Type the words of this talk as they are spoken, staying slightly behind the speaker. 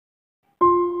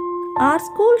Our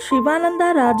school, Sivananda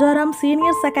Rajaram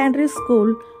Senior Secondary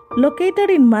School,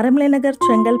 located in Maramlanagar,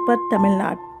 Chengalpet, Tamil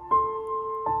Nadu.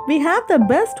 We have the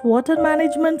best water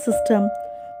management system.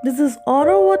 This is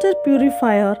RO water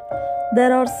purifier.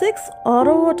 There are 6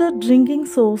 RO water drinking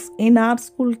sources in our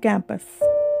school campus.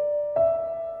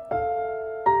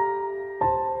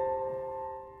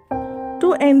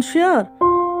 To ensure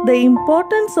the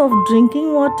importance of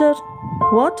drinking water,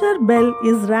 water bell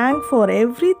is rang for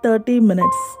every 30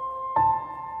 minutes.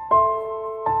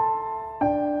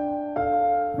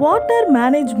 Water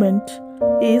management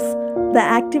is the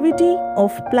activity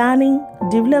of planning,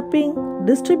 developing,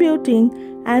 distributing,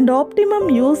 and optimum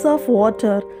use of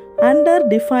water under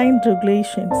defined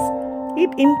regulations. It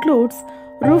includes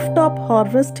rooftop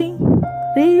harvesting,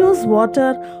 reuse water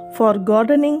for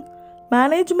gardening,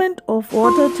 management of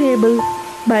water table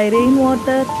by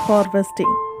rainwater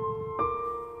harvesting.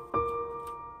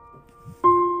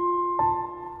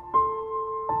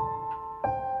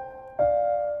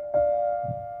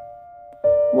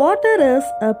 Water is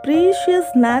a precious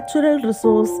natural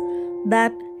resource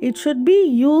that it should be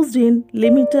used in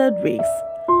limited ways.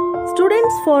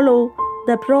 Students follow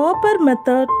the proper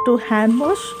method to hand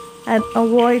wash and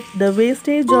avoid the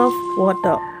wastage of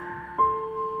water.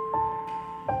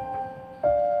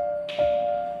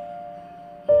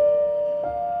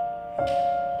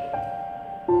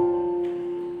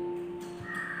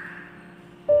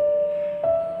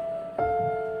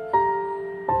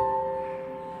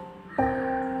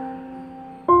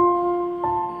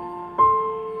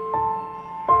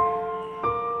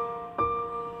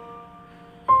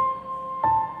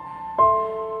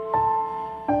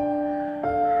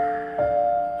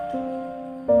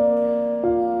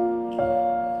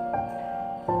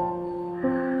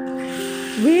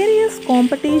 Various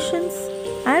competitions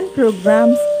and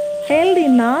programs held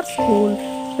in our school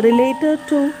related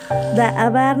to the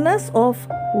awareness of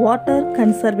water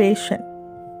conservation.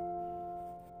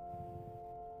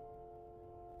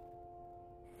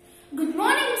 Good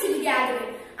morning to the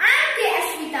gathering. I am K.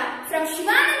 Ashwita from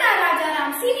Sivananda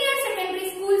Rajaram Senior Secondary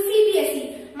School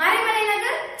CBSE,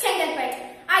 Maramlanagar, Chengalpet.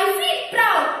 I feel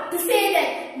proud to say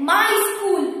that my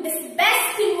school is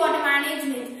best in water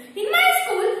management. In my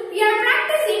school, we are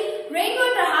practicing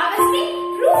rainwater harvesting,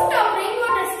 rooftop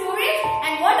rainwater storage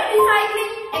and water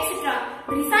recycling, etc.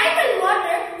 Recycled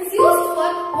water is used for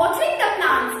watering the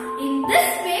plants. In this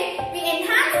way, we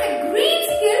enhance the green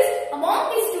skills among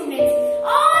the students.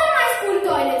 All my school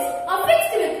toilets are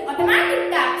fixed with automatic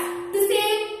taps to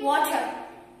save water.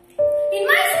 In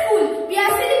my school, we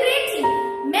are celebrating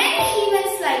many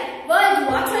events like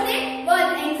World Water Day,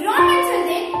 World Environmental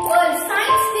Day, World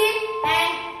Science Day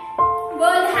and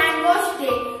World Hand Wash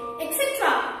Day, etc.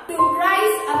 to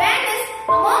raise awareness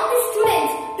among the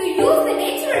students to use the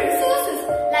natural resources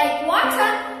like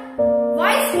water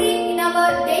wisely in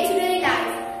our day-to-day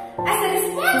life. As a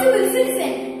responsible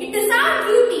citizen, it is our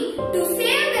duty to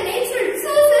save the natural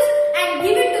resources and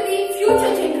give it to the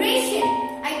future generation.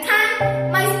 I thank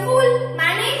my school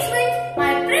management,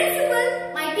 my principal,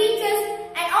 my teachers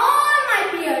and all my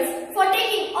peers for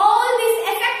taking all these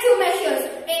effective measures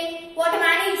in water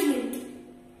management.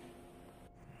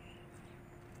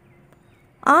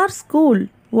 Our school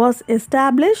was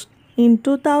established in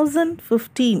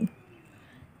 2015.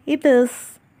 It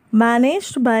is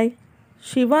managed by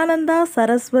Sivananda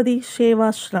Saraswati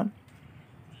Sevashram.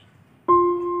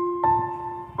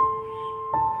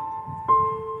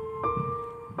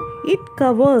 It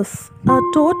covers a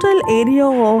total area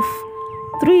of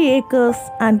 3 acres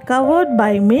and covered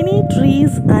by many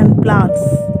trees and plants,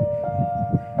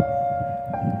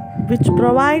 which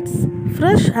provides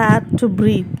fresh air to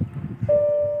breathe.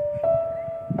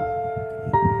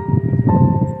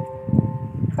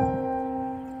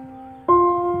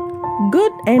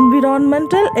 Good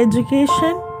environmental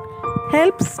education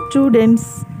helps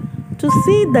students to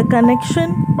see the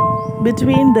connection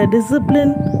between the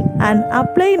discipline and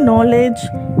apply knowledge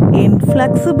in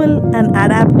flexible and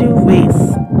adaptive ways.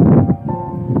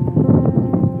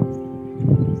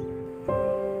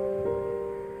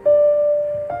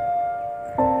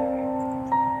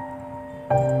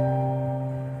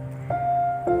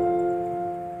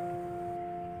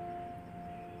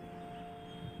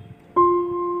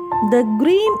 The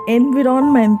green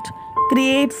environment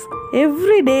creates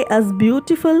every day as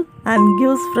beautiful and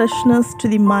gives freshness to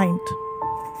the mind.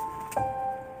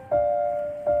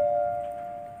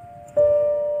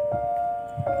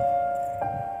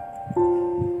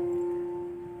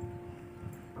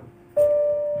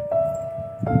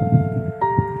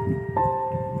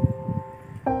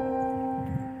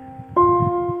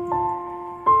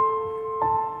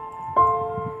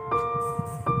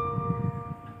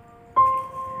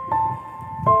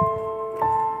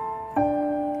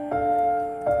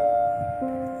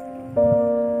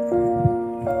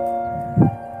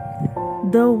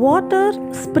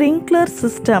 sprinkler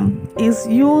system is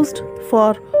used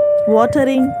for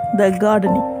watering the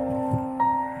gardening.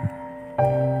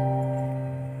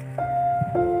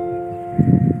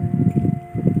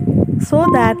 So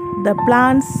that the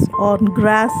plants or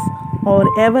grass or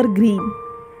evergreen.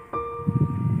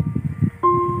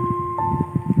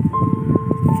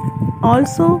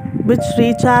 Also, which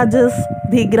recharges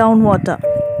the groundwater.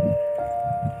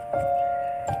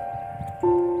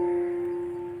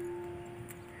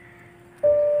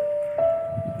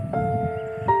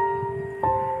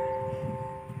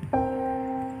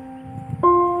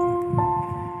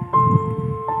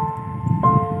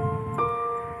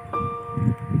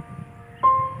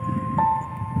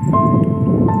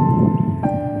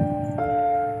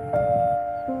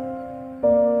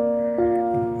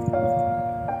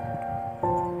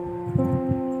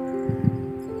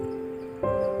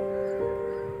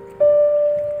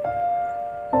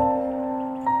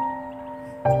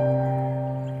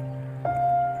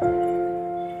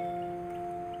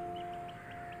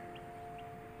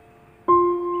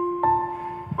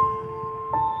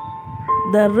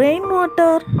 The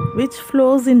rainwater which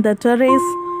flows in the terrace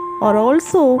are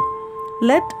also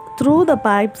let through the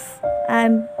pipes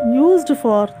and used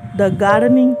for the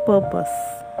gardening purpose.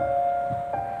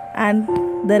 And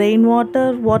the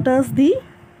rainwater waters the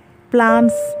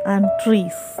plants and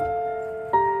trees.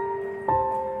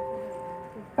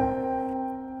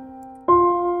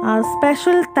 Our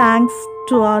special thanks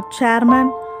to our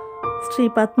chairman, Sri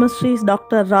Padma Shri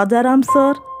Dr. Rajaram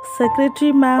sir,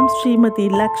 Secretary Ma'am Srimati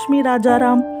Lakshmi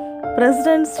Rajaram,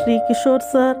 President Sri Kishore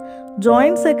sir,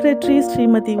 Joint Secretary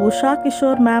Srimati Usha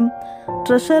Kishore Ma'am,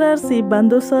 Treasurer Sri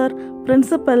Bandhu sir,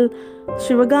 Principal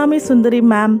Shivagami Sundari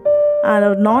Ma'am, and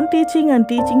our non-teaching and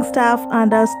teaching staff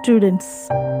and our students.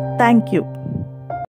 Thank you.